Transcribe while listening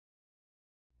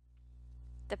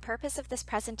The purpose of this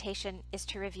presentation is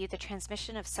to review the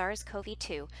transmission of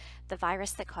SARS-CoV-2, the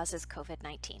virus that causes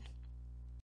COVID-19.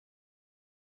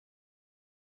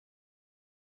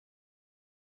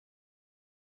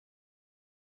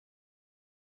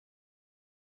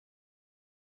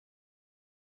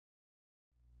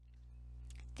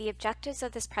 The objectives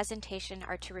of this presentation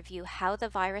are to review how the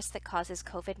virus that causes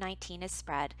COVID-19 is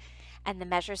spread and the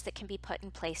measures that can be put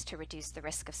in place to reduce the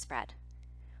risk of spread.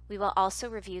 We will also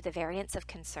review the variants of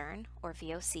concern, or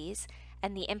VOCs,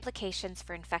 and the implications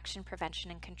for infection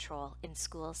prevention and control in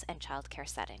schools and childcare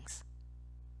settings.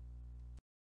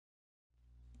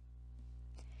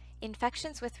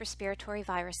 Infections with respiratory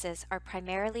viruses are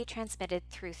primarily transmitted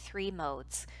through three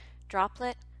modes: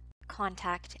 droplet,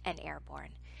 contact, and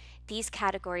airborne. These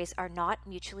categories are not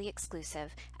mutually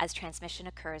exclusive, as transmission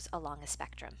occurs along a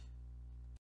spectrum.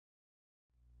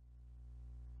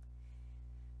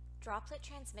 Droplet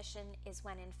transmission is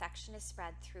when infection is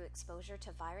spread through exposure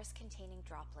to virus-containing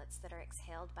droplets that are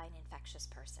exhaled by an infectious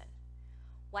person.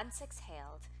 Once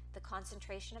exhaled, the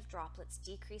concentration of droplets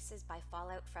decreases by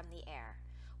fallout from the air,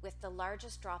 with the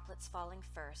largest droplets falling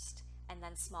first, and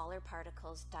then smaller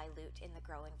particles dilute in the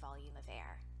growing volume of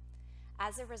air.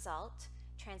 As a result,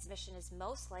 transmission is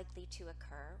most likely to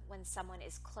occur when someone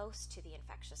is close to the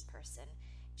infectious person,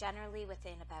 generally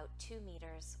within about 2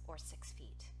 meters or 6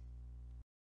 feet.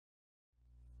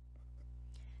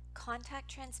 Contact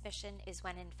transmission is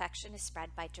when infection is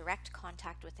spread by direct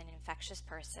contact with an infectious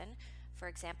person, for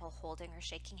example, holding or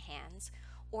shaking hands,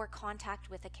 or contact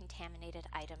with a contaminated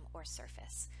item or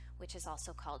surface, which is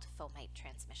also called fomite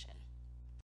transmission.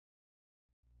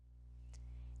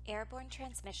 Airborne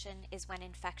transmission is when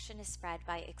infection is spread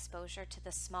by exposure to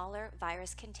the smaller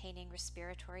virus-containing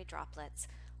respiratory droplets,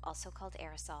 also called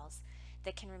aerosols,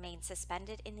 that can remain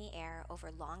suspended in the air over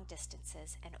long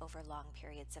distances and over long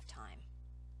periods of time.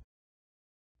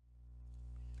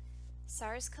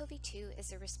 SARS-CoV-2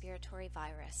 is a respiratory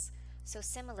virus, so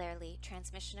similarly,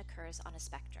 transmission occurs on a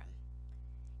spectrum.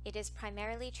 It is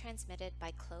primarily transmitted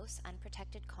by close,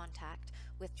 unprotected contact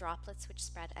with droplets which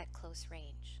spread at close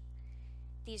range.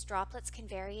 These droplets can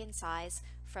vary in size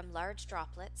from large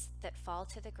droplets that fall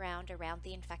to the ground around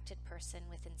the infected person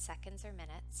within seconds or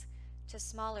minutes to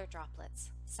smaller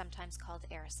droplets, sometimes called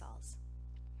aerosols.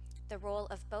 The role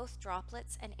of both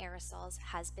droplets and aerosols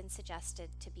has been suggested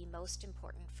to be most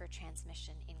important for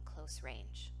transmission in close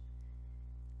range.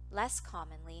 Less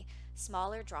commonly,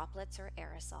 smaller droplets or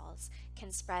aerosols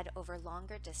can spread over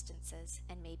longer distances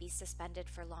and may be suspended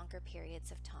for longer periods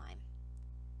of time.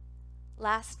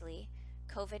 Lastly,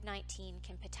 COVID-19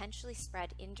 can potentially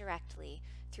spread indirectly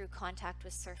through contact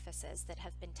with surfaces that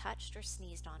have been touched or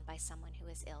sneezed on by someone who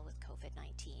is ill with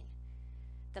COVID-19.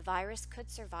 The virus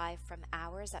could survive from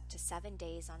hours up to 7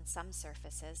 days on some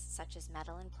surfaces, such as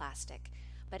metal and plastic,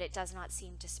 but it does not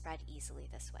seem to spread easily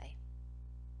this way.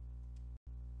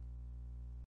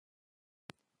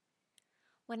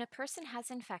 When a person has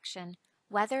infection,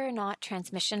 whether or not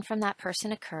transmission from that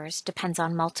person occurs depends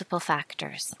on multiple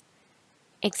factors.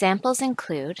 Examples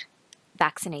include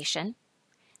vaccination.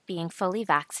 Being fully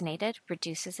vaccinated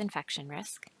reduces infection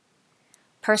risk.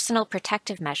 Personal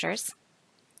protective measures.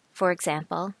 For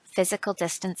example, physical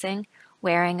distancing,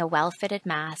 wearing a well-fitted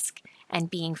mask, and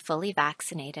being fully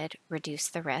vaccinated reduce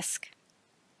the risk.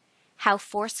 How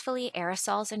forcefully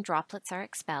aerosols and droplets are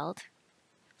expelled.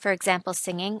 For example,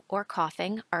 singing or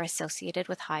coughing are associated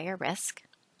with higher risk.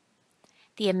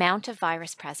 The amount of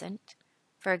virus present.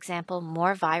 For example,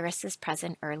 more virus is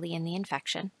present early in the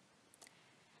infection.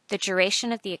 The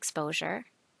duration of the exposure.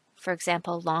 For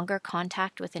example, longer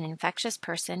contact with an infectious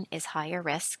person is higher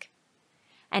risk.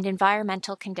 And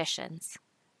environmental conditions.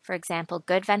 For example,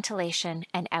 good ventilation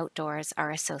and outdoors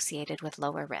are associated with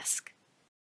lower risk.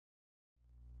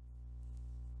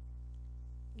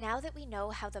 Now that we know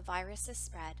how the virus is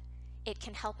spread, it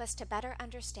can help us to better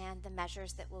understand the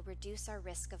measures that will reduce our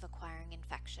risk of acquiring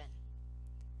infection.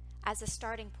 As a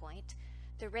starting point,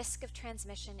 the risk of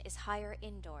transmission is higher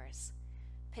indoors,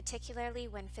 particularly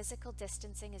when physical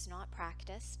distancing is not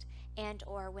practiced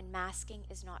and/or when masking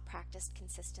is not practiced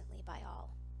consistently by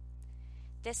all.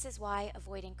 This is why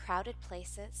avoiding crowded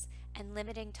places and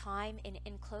limiting time in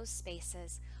enclosed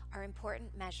spaces are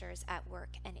important measures at work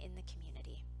and in the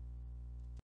community.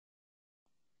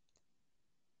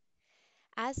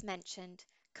 As mentioned,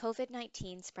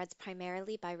 COVID-19 spreads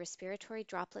primarily by respiratory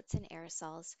droplets and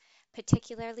aerosols,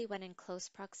 particularly when in close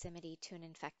proximity to an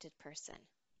infected person.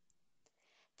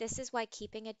 This is why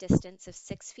keeping a distance of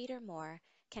 6 feet or more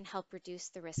can help reduce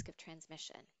the risk of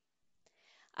transmission.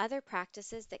 Other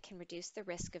practices that can reduce the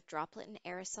risk of droplet and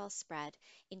aerosol spread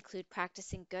include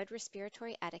practicing good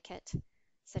respiratory etiquette,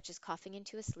 such as coughing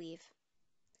into a sleeve,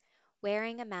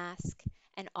 wearing a mask,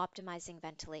 and optimizing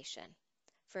ventilation.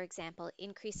 For example,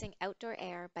 increasing outdoor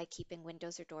air by keeping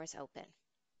windows or doors open.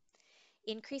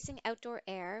 Increasing outdoor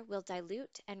air will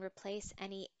dilute and replace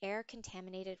any air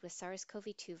contaminated with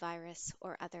SARS-CoV-2 virus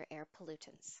or other air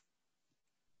pollutants.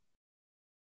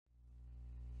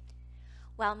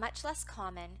 While much less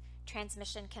common,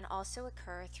 transmission can also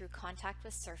occur through contact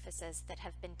with surfaces that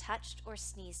have been touched or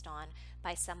sneezed on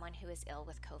by someone who is ill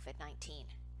with COVID-19.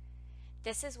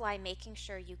 This is why making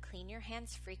sure you clean your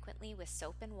hands frequently with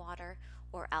soap and water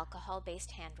or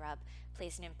alcohol-based hand rub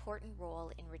plays an important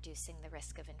role in reducing the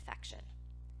risk of infection.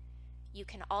 You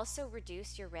can also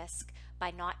reduce your risk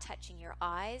by not touching your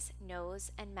eyes,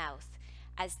 nose, and mouth,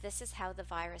 as this is how the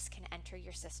virus can enter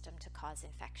your system to cause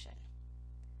infection.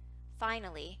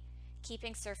 Finally,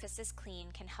 keeping surfaces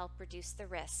clean can help reduce the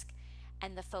risk,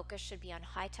 and the focus should be on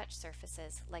high-touch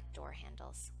surfaces like door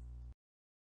handles.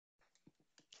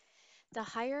 The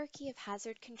hierarchy of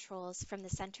hazard controls from the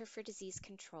Center for Disease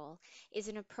Control is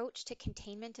an approach to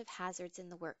containment of hazards in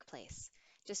the workplace,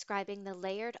 describing the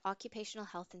layered occupational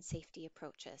health and safety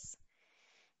approaches.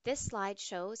 This slide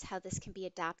shows how this can be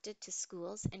adapted to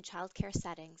schools and childcare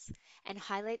settings and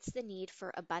highlights the need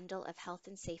for a bundle of health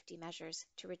and safety measures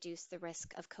to reduce the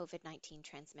risk of COVID-19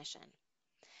 transmission.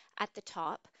 At the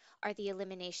top are the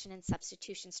elimination and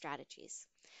substitution strategies,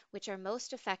 which are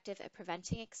most effective at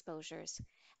preventing exposures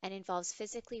and involves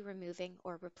physically removing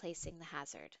or replacing the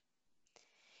hazard.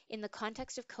 In the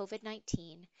context of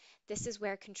COVID-19, this is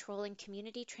where controlling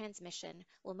community transmission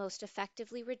will most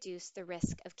effectively reduce the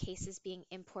risk of cases being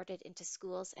imported into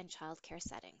schools and childcare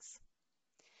settings.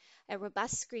 A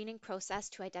robust screening process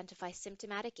to identify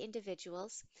symptomatic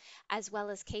individuals, as well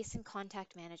as case and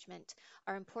contact management,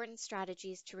 are important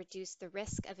strategies to reduce the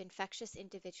risk of infectious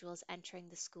individuals entering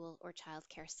the school or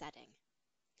childcare setting.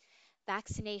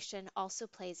 Vaccination also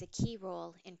plays a key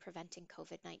role in preventing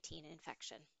COVID-19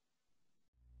 infection.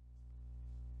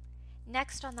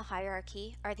 Next on the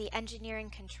hierarchy are the engineering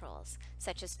controls,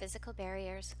 such as physical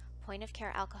barriers,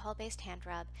 point-of-care alcohol-based hand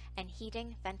rub, and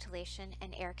heating, ventilation,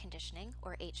 and air conditioning,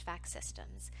 or HVAC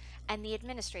systems, and the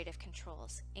administrative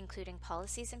controls, including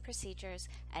policies and procedures,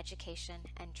 education,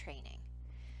 and training.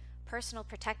 Personal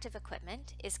protective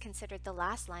equipment is considered the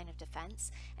last line of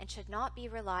defense and should not be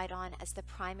relied on as the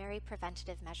primary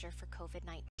preventative measure for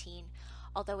COVID-19,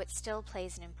 although it still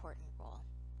plays an important role.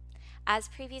 As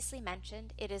previously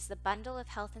mentioned, it is the bundle of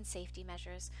health and safety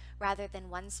measures rather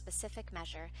than one specific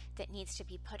measure that needs to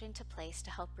be put into place to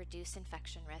help reduce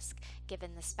infection risk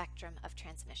given the spectrum of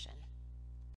transmission.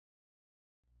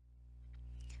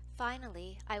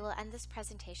 Finally, I will end this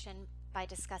presentation by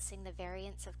discussing the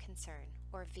variants of concern,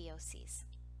 or VOCs.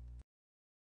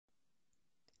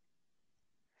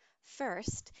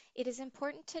 First, it is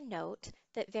important to note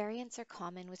that variants are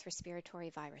common with respiratory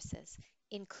viruses,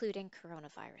 including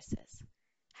coronaviruses.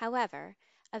 However,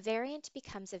 a variant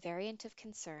becomes a variant of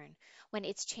concern when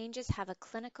its changes have a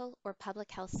clinical or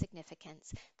public health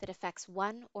significance that affects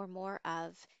one or more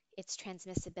of its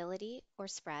transmissibility or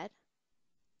spread,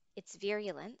 its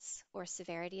virulence or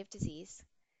severity of disease,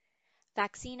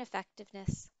 vaccine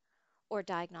effectiveness, or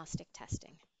diagnostic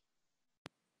testing.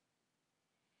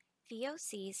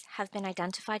 VOCs have been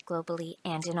identified globally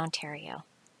and in Ontario.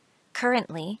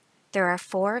 Currently, there are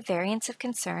 4 variants of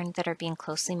concern that are being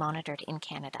closely monitored in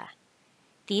Canada.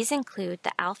 These include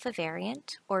the Alpha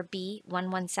variant, or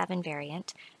B.1.1.7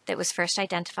 variant, that was first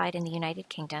identified in the United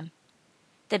Kingdom,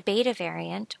 the Beta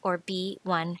variant, or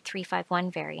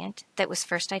B.1.351 variant, that was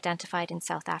first identified in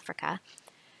South Africa,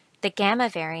 the Gamma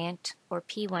variant, or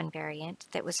P1 variant,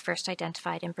 that was first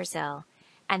identified in Brazil,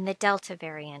 and the Delta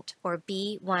variant, or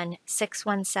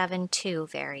B.1.617.2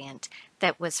 variant,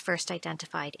 that was first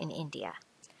identified in India.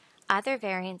 Other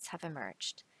variants have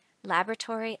emerged.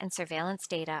 Laboratory and surveillance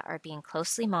data are being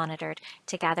closely monitored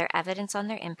to gather evidence on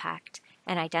their impact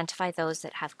and identify those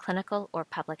that have clinical or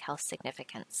public health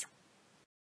significance.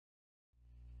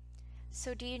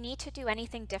 So do you need to do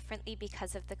anything differently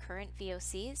because of the current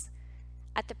VOCs?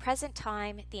 At the present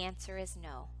time, the answer is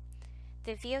no.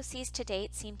 The VOCs to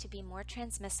date seem to be more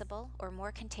transmissible or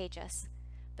more contagious,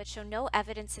 but show no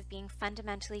evidence of being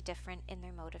fundamentally different in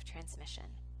their mode of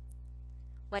transmission.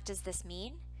 What does this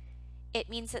mean? It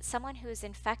means that someone who is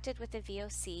infected with a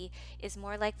VOC is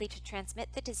more likely to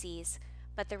transmit the disease,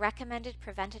 but the recommended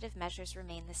preventative measures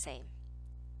remain the same.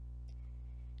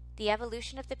 The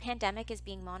evolution of the pandemic is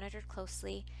being monitored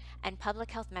closely, and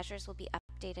public health measures will be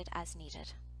updated as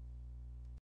needed.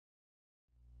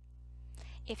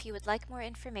 If you would like more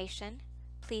information,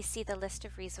 please see the list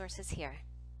of resources here.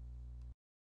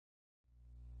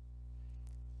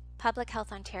 Public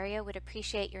Health Ontario would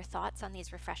appreciate your thoughts on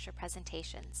these refresher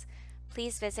presentations.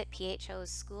 Please visit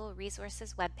PHO's School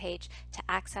Resources webpage to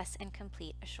access and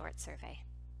complete a short survey.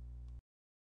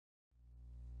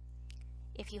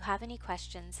 If you have any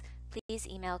questions, please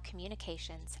email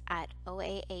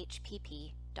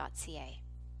communications@oahpp.ca.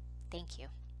 Thank you.